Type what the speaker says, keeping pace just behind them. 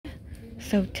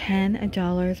So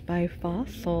 $10 by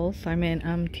Fossil. So I'm in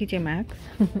TJ Maxx.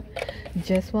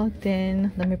 Just walked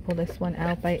in. Let me pull this one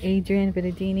out by Adrian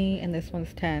Vidadini, and this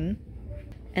one's 10.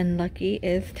 And Lucky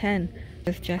is 10.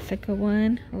 This Jessica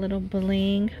one, a little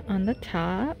bling on the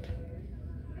top.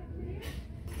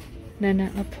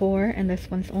 Nanette Lepore, and this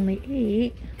one's only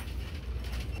 8.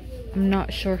 I'm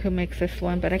not sure who makes this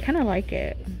one, but I kind of like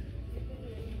it.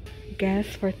 Guess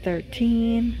for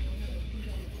 13.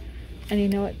 And you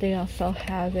know what? They also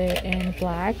have it in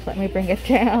black. Let me bring it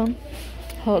down.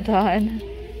 Hold on.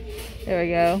 There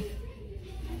we go.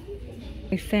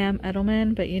 Sam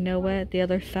Edelman, but you know what? The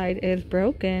other side is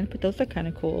broken, but those are kind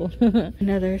of cool.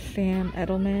 Another Sam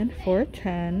Edelman for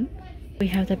 10. We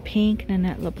have the pink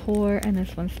Nanette Lepore, and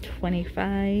this one's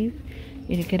 25.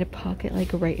 You can get a pocket like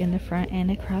right in the front and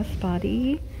a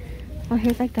crossbody. Oh,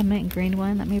 here's like the mint green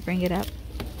one. Let me bring it up.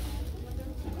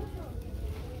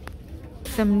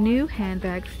 Some new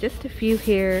handbags, just a few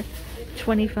here.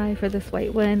 25 for this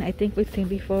white one. I think we've seen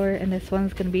before, and this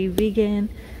one's gonna be vegan.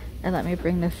 And let me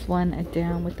bring this one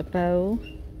down with the bow.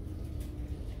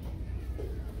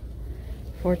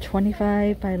 For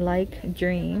 25 by Like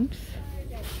Dreams.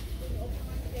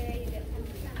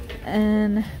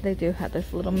 And they do have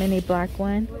this little mini black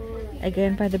one.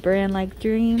 Again by the brand Like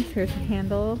Dreams. Here's the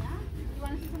handle.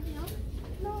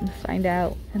 Let's find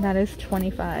out. And that is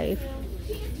 25.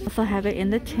 Also have it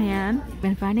in the tan.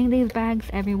 Been finding these bags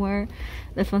everywhere.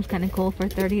 This one's kind of cool for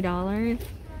 $30.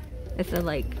 It's a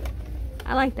like,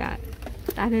 I like that.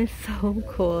 That is so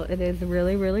cool. It is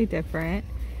really, really different.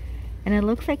 And it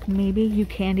looks like maybe you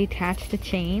can detach the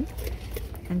chain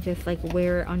and just like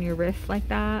wear it on your wrist like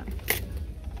that.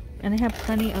 And they have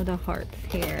plenty of the hearts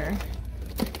here.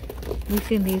 We've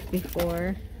seen these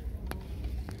before.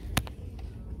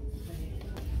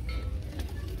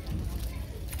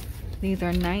 These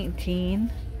are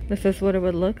 19. This is what it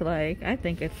would look like. I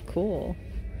think it's cool.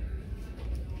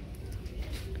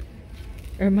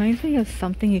 It reminds me of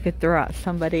something you could throw at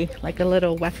somebody, like a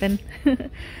little weapon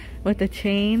with a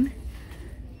chain.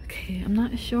 Okay, I'm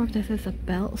not sure if this is a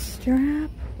belt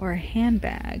strap or a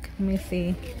handbag. Let me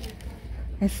see.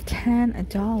 It's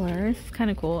 $10. It's kind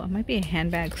of cool. It might be a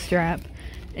handbag strap.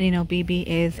 And you know, BB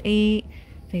is 8.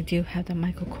 They do have the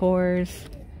Michael Kors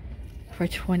for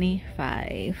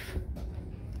 25.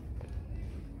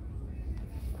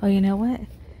 Oh, you know what?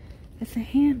 It's a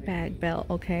handbag belt.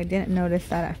 Okay, I didn't notice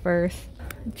that at first.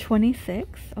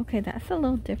 26. Okay, that's a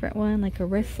little different one, like a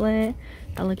wristlet.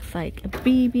 That looks like a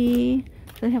BB.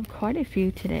 So they have quite a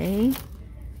few today.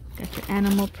 Got your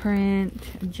animal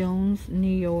print, Jones, New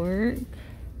York.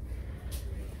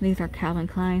 These are Calvin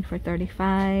Klein for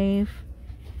 35.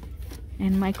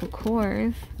 And Michael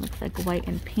Kors, looks like white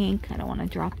and pink. I don't want to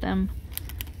drop them.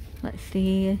 Let's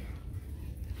see,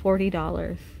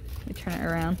 $40. Let me turn it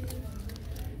around.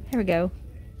 Here we go.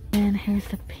 And here's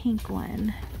the pink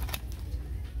one.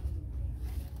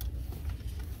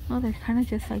 Oh, they're kind of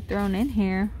just like thrown in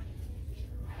here.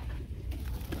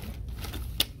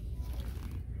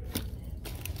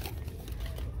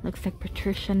 Looks like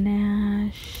Patricia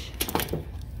Nash.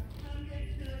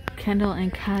 Kendall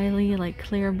and Kylie, like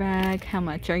clear bag. How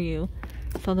much are you?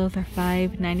 So those are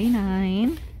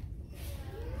 $5.99.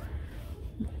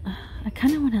 I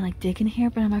kind of want to like dig in here,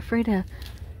 but I'm afraid to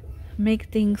make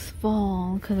things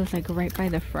fall because it's like right by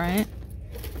the front,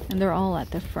 and they're all at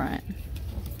the front.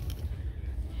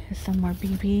 Here's some more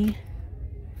BB.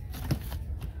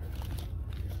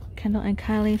 Kendall and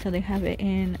Kylie, so they have it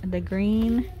in the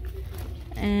green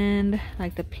and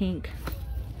like the pink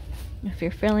if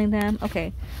you're feeling them.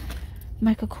 Okay,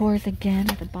 Michael Kors again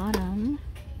at the bottom.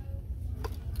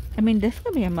 I mean, this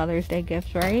could be a Mother's Day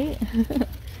gift, right?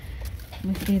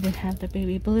 Let me see, they have the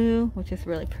baby blue, which is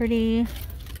really pretty.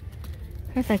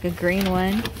 There's like a green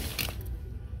one.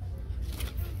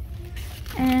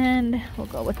 And we'll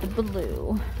go with the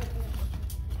blue.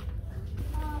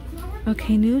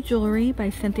 Okay, new jewelry by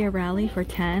Cynthia Rowley for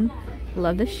 10.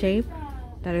 Love the shape.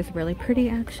 That is really pretty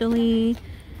actually.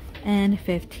 And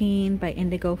 15 by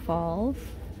Indigo Falls.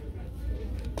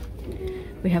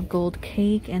 We have gold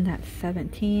cake, and that's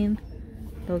 17.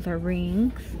 Those are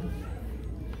rings.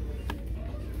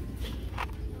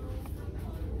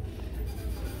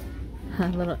 A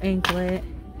little anklet.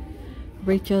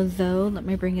 Rachel Zoe, let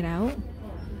me bring it out.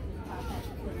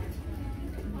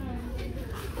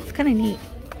 It's kind of neat.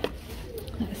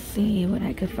 Let's see what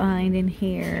I could find in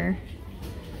here.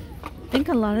 I think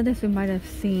a lot of this we might have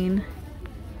seen.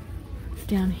 It's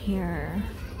down here.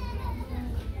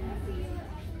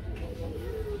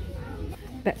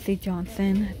 Betsey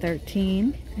Johnson,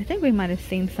 13. I think we might have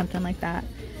seen something like that.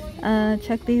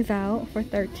 Check these out for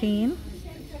 13.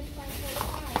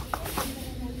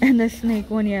 And the snake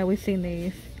one, yeah, we've seen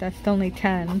these. That's only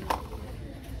 10.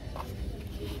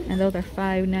 And those are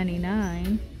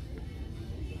 $5.99.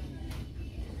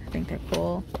 I think they're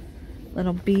cool.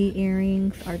 Little bee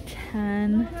earrings are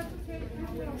 10.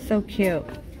 So cute.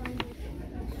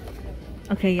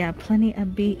 Okay, yeah, plenty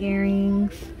of bee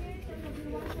earrings.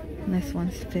 And this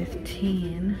one's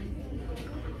 15.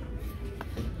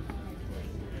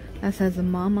 That says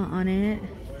mama on it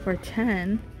for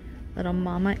 10. Little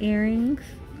mama earrings.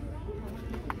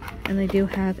 And they do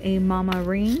have a mama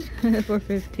ring for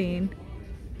 15.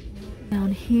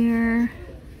 Down here,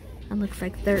 it looks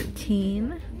like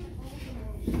 13.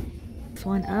 This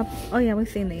one up. Oh yeah, we've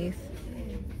seen these.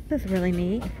 This is really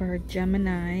neat for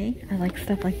Gemini. I like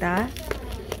stuff like that.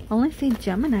 I only see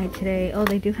Gemini today. Oh,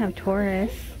 they do have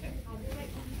Taurus.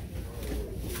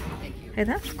 Hey,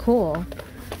 that's cool.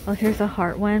 Oh, here's a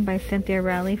heart one by Cynthia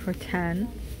Rowley for 10.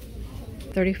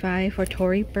 35 for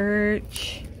Tory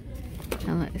Burch.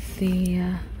 Now let's see.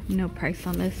 No price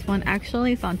on this one.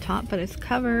 Actually, it's on top, but it's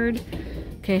covered.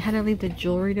 Okay, I had to leave the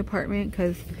jewelry department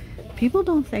because people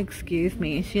don't say excuse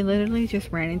me. She literally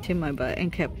just ran into my butt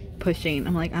and kept pushing.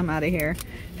 I'm like, I'm out of here.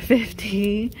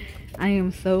 50. I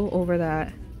am so over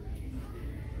that.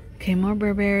 Okay, more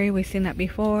Burberry. We've seen that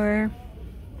before.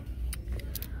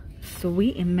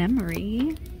 Sweet in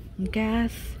memory.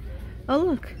 Gas. Oh,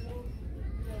 look.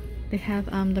 They have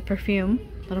the perfume.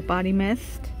 Little body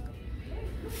mist.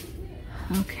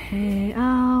 Okay.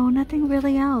 Oh, nothing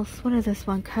really else. What is this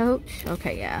one? Coach?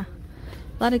 Okay, yeah.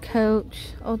 A lot of Coach.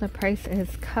 Oh, the price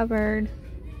is covered.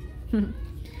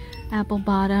 Apple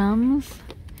bottoms.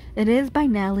 It is by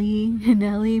Nelly.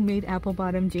 Nelly made apple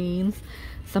bottom jeans.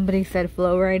 Somebody said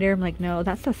Flow Rider. I'm like, no,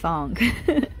 that's the song.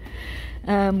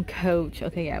 Coach.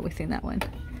 Okay, yeah, we've seen that one.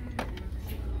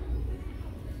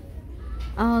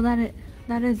 Oh,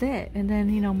 that is it. And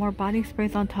then, you know, more body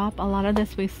sprays on top. A lot of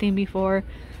this we've seen before.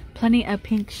 Plenty of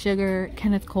Pink Sugar,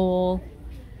 Kenneth Cole,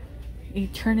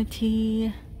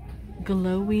 Eternity,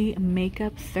 Glowy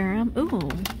Makeup Serum.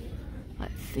 Ooh,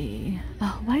 let's see.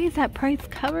 Oh, why is that price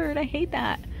covered? I hate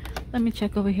that. Let me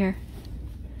check over here.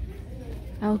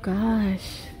 Oh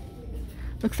gosh,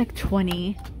 looks like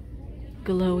 20.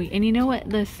 Glowy. And you know what,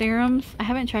 the serums, I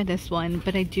haven't tried this one,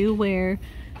 but I do wear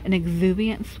an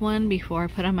exuviance one before I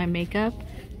put on my makeup,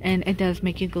 and it does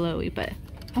make you glowy, but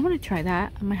I want to try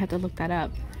that. I might have to look that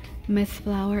up. Miss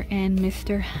Flower and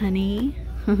Mr. Honey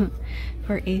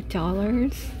for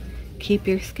 $8. Keep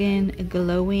your skin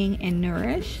glowing and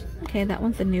nourished. Okay, that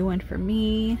one's a new one for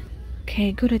me.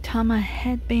 Okay, Gudetama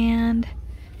headband.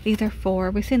 These are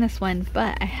 4. We've seen this one,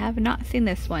 but I have not seen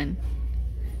this one.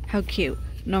 How cute.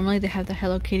 Normally they have the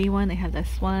Hello Kitty one. They have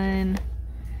this one.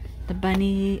 The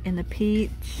bunny and the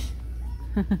peach.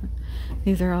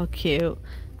 These are all cute.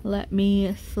 Let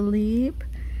me sleep.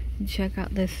 Check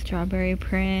out this strawberry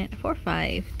print for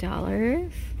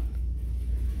 $5.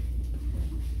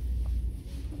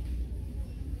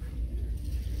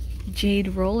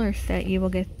 Jade roller set, you will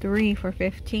get 3 for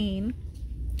 $15.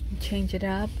 Change it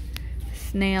up.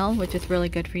 Snail, which is really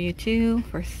good for you too,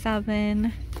 for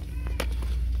 $7.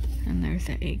 And there's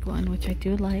the egg one, which I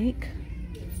do like.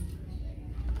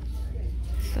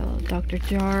 So Dr.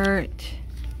 Jart.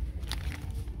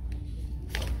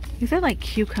 These are like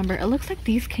cucumber. It looks like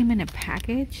these came in a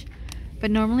package,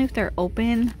 but normally if they're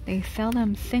open, they sell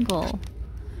them single.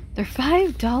 They're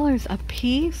 $5 a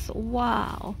piece.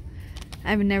 Wow.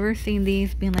 I've never seen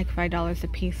these being like $5 a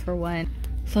piece for one.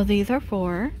 So these are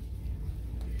 4.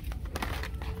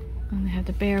 And they have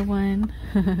the bear one.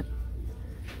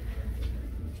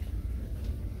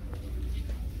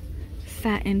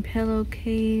 Satin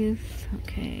pillowcase.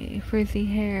 Okay, frizzy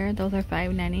hair. Those are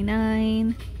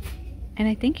 $5.99. And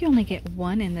I think you only get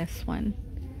 1 in this one.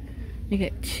 You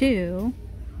get 2.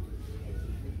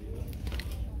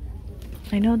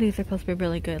 I know these are supposed to be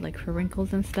really good, like for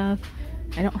wrinkles and stuff.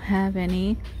 I don't have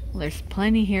any. Well, there's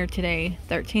plenty here today.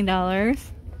 $13.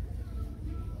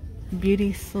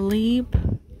 Beauty Sleep.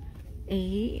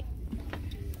 8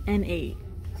 and 8.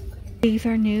 These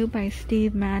are new by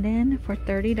Steve Madden for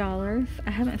 $30. I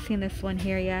haven't seen this one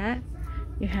here yet.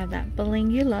 You have that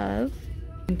Bling You Love.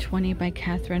 And 20 by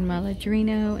Catherine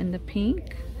Maladrino in the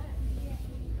pink.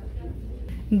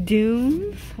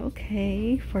 Dunes,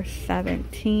 okay, for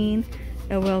 $17.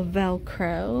 It will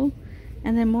Velcro.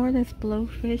 And then more of this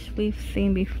blowfish we've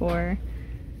seen before.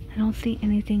 I don't see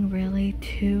anything really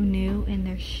too new in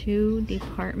their shoe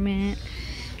department.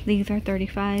 These are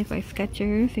 $35 by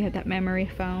Skechers. You have that memory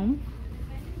foam.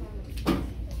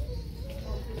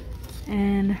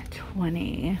 And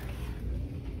 20.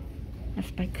 That's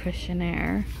by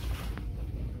Cushionaire.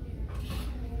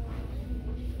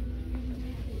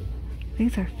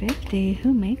 These are 50.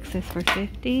 Who makes this for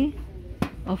 50?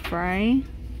 Oh, Fry.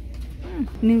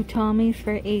 New Tommies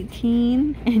for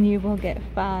 18, and you will get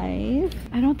 5.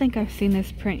 I don't think I've seen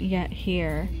this print yet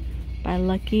here. By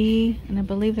Lucky, and I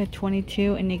believe they're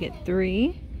 22, and you get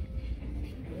 3.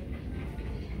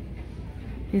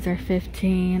 These are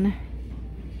 15.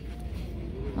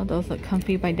 Oh, those look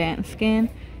comfy by Dance Skin.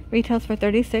 Retails for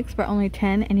 36 for only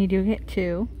 10, and you do get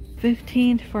 2.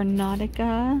 15 for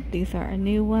Nautica. These are a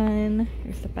new one.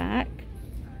 Here's the back.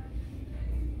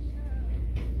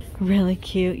 Really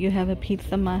cute. You have a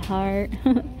piece of my heart.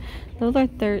 Those are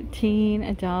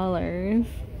 $13.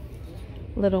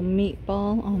 Little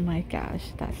meatball. Oh my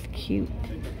gosh, that's cute.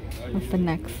 What's the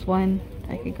next one?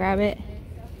 I could grab it.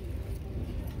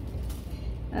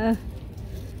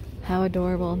 How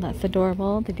adorable. That's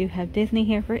adorable. They do have Disney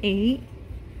here for 8.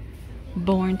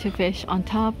 Born to Fish on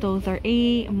top. Those are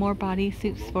 8. More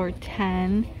bodysuits for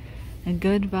 10. And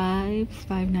Good Vibes,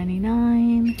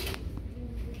 $5.99.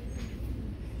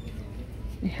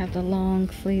 We have the long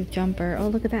sleeve jumper. Oh,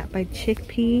 look at that, by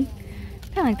Chickpea.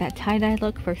 Kind of like that tie-dye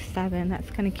look for 7. That's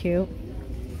kind of cute.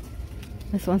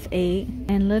 This one's 8.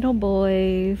 And little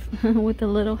boys with the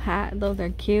little hat. Those are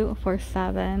cute for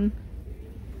 7.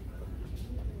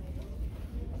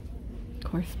 Of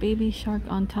course, Baby Shark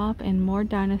on top and more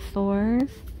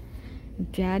dinosaurs.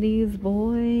 Daddy's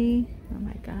Boy. Oh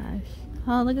my gosh.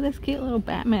 Oh, look at this cute little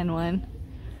Batman one.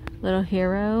 Little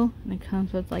hero. And it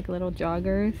comes with like little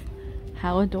joggers.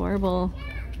 How adorable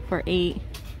for 8.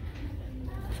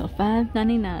 So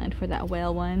 $5.99 for that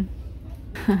whale one.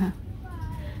 I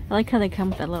like how they come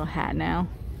with that little hat now.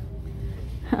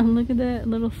 Look at that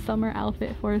little summer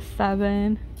outfit for 7.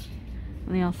 And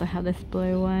they also have this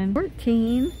blue one.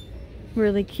 14.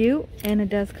 Really cute. And it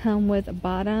does come with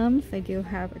bottoms. They do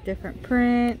have a different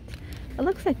print. It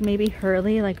looks like maybe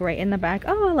Hurley, like right in the back.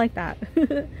 Oh, I like that.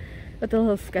 With the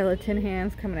little skeleton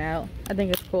hands coming out. I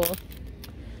think it's cool.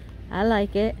 I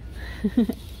like it.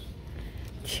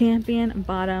 Champion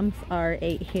bottoms are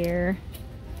 8 here.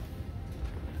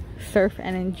 Surf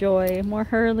and Enjoy. More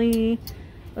Hurley.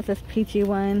 What's this peachy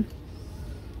one?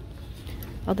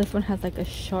 Oh, this one has like a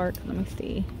shark. Let me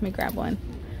see. Let me grab one.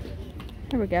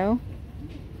 There we go.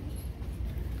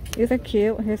 These are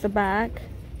cute. Here's the back.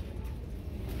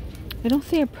 I don't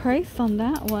see a price on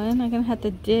that one. I'm gonna have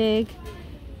to dig.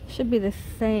 Should be the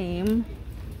same.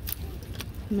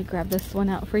 Let me grab this one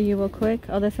out for you real quick.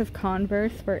 Oh, this is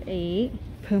Converse for 8.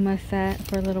 Puma set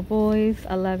for little boys,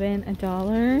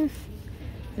 $11.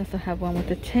 They also have one with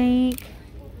a tank.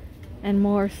 And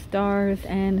more stars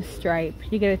and stripe.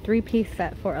 You get a 3-piece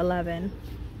set for 11.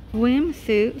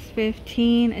 Swimsuits,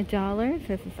 $15.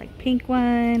 This is like pink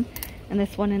one. And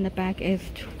this one in the back is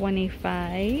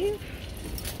 25.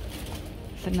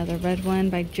 It's another red one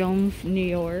by Jones, New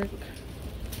York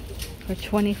for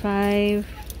 25.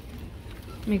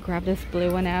 Let me grab this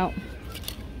blue one out.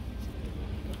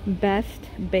 Best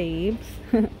Babes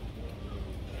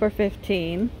for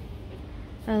 15.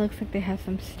 That looks like they have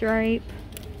some stripe.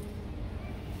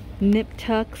 Nip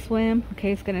Tuck Swim.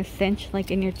 Okay, it's gonna cinch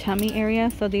like in your tummy area.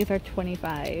 So these are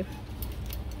 25.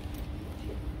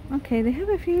 Okay, they have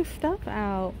a few stuff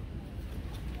out.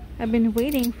 I've been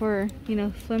waiting for, you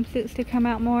know, swimsuits to come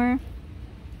out more.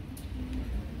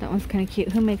 That one's kind of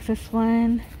cute. Who makes this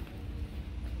one?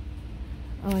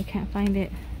 Oh, I can't find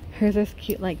it. Here's this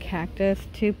cute like cactus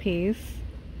 2-piece.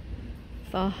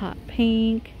 It's all hot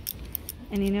pink.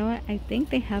 And you know what? I think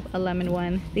they have a lemon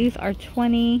one. These are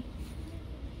 20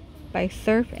 by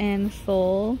Surf and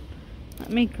Soul. Let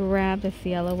me grab this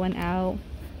yellow one out.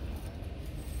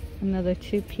 Another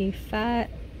 2-piece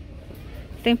set.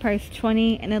 Same price,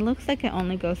 20. And it looks like it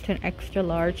only goes to an extra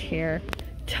large here.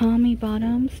 Tommy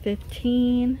bottoms,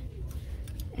 15.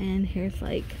 And here's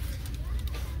like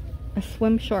a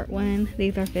swim short one.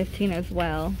 These are 15 as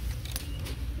well.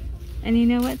 And you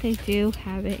know what? They do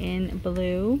have it in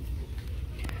blue.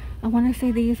 I want to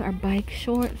say these are bike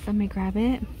shorts. Let me grab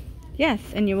it. Yes,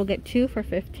 and you will get 2 for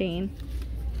 15.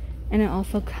 And it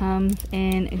also comes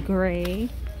in gray.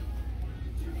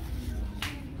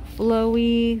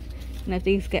 Flowy. And if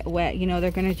these get wet, you know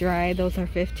they're going to dry. Those are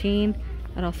 15.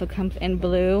 It also comes in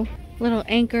blue. Little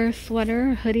anchor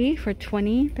sweater hoodie for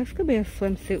 20. This could be a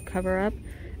swimsuit cover up.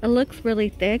 It looks really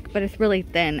thick, but it's really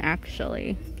thin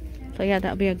actually. So yeah,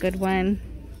 that'll be a good one.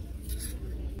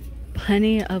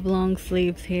 Plenty of long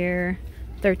sleeves here.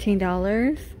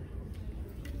 $13.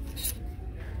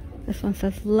 This one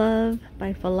says Love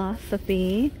by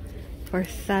Philosophy for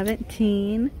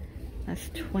 17. That's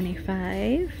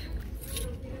 25.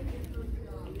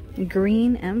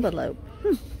 Green envelope.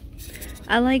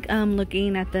 I like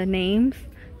looking at the names.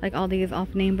 Like all these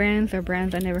off-name brands or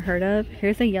brands I never heard of.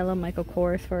 Here's a yellow Michael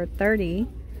Kors for $30.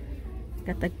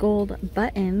 Got the gold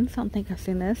buttons. I don't think I've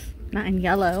seen this. Not in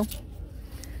yellow.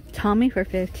 Tommy for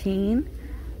 $15.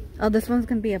 Oh, this one's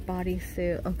gonna be a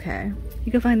bodysuit. Okay.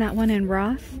 You can find that one in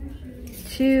Ross.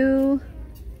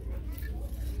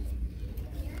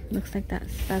 Looks like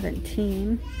that's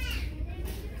 $17.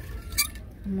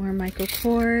 More Michael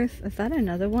Kors. Is that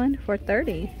another one? For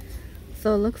 $30.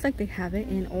 So it looks like they have it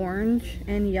in orange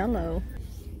and yellow.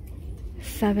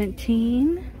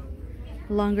 $17.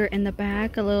 Longer in the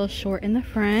back, a little short in the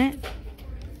front.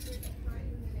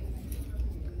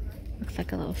 Looks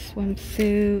like a little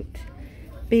swimsuit.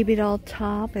 Baby doll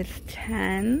top is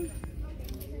 $10.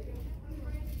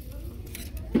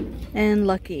 And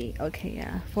Lucky, okay,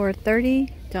 yeah, for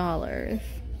 $30.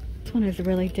 This one is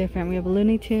really different. We have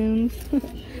Looney Tunes.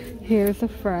 Here's the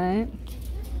front.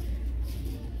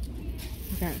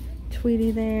 We got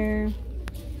Tweety there.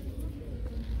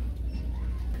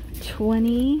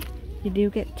 $20. You do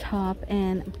get top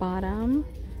and bottom.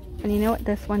 And you know what?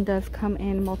 This one does come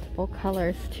in multiple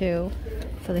colors too.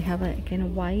 So they have it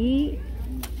in white.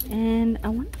 And I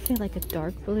want to say like a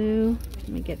dark blue. Let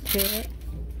me get to it.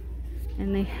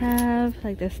 And they have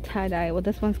like this tie-dye. Well,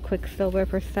 this one's Quicksilver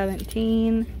for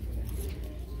 $17.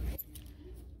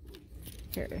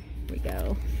 Here we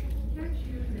go.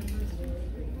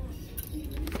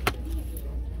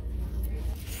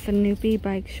 Snoopy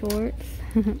bike shorts.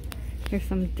 Here's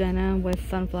some denim with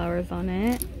sunflowers on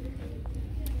it.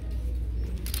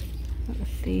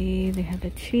 Let's see, they have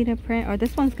the cheetah print. Or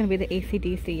this one's gonna be the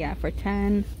AC/DC, yeah, for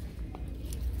 $10.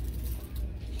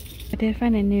 I did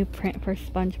find a new print for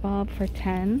SpongeBob for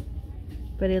 $10,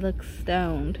 but it looks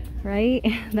stoned, right?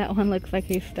 That one looks like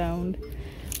he's stoned.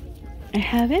 I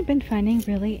haven't been finding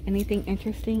really anything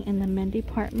interesting in the men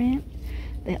department.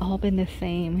 They all been the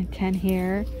same. 10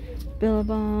 here.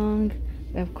 Billabong.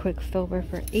 We have Quicksilver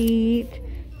for $8.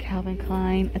 Calvin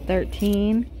Klein at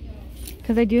 $13.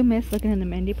 Because I do miss looking in the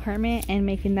men department and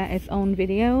making that its own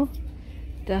video.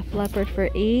 Def Leppard for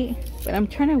 $8. But I'm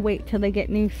trying to wait till they get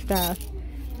new stuff.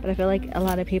 But I feel like a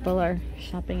lot of people are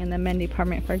shopping in the men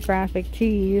department for graphic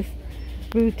tees.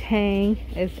 Wu-Tang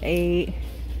is $8.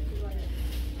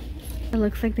 It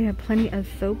looks like they have plenty of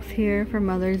soaps here for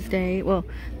Mother's Day. Well,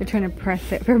 they're trying to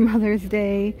press it for Mother's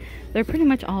Day. They're pretty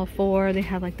much all four. They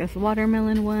have like this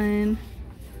watermelon one.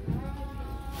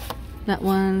 That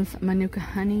one's Manuka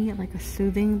Honey, like a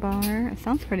soothing bar. It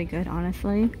sounds pretty good,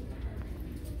 honestly.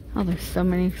 Oh, there's so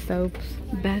many soaps.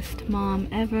 Best Mom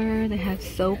Ever. They have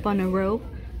soap on a rope.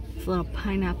 It's a little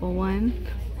pineapple one.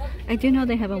 I do know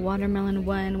they have a watermelon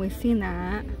one. We've seen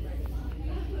that.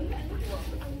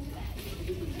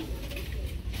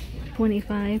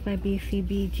 25 by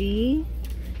BCBG.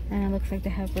 And it looks like they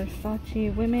have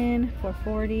Versace women for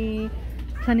 $40.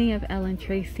 Plenty of Ellen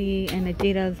Tracy and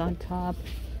Adidas on top.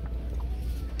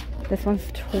 This one's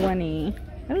 $20.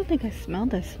 I don't think I smelled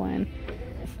this one.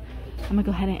 I'm gonna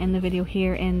go ahead and end the video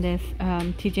here in this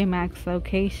TJ Maxx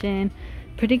location.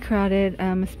 Pretty crowded,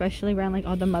 especially around like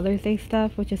all the Mother's Day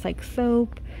stuff, which is like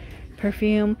soap,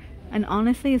 perfume, and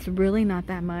honestly it's really not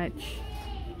that much.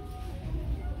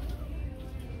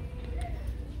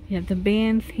 You have the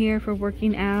bands here for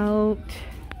working out.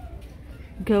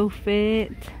 Go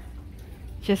Fit.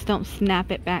 Just don't snap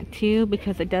it back to you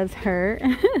because it does hurt.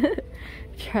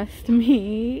 Trust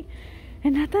me.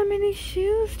 And not that many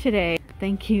shoes today.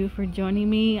 Thank you for joining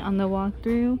me on the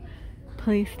walkthrough.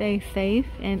 Please stay safe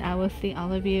and I will see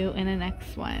all of you in the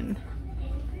next one.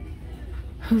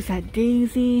 Who's that?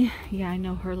 Daisy? Yeah, I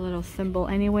know her little symbol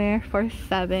anywhere for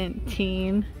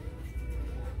 $17.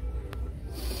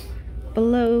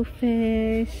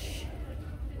 Blowfish.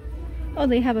 Oh,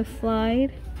 they have a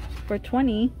slide for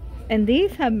 $20. And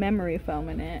these have memory foam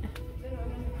in it.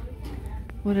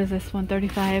 What is this one?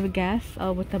 $35, guess.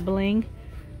 Oh, with the bling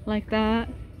like that.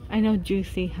 I know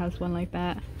Juicy has one like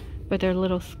that. But they're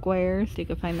little squares. You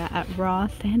can find that at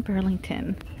Ross and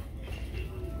Burlington.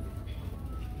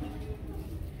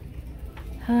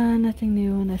 Nothing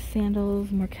new on the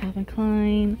sandals. More Calvin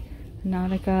Klein.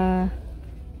 Nautica.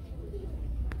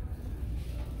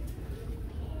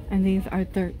 And these are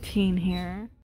 $13 here.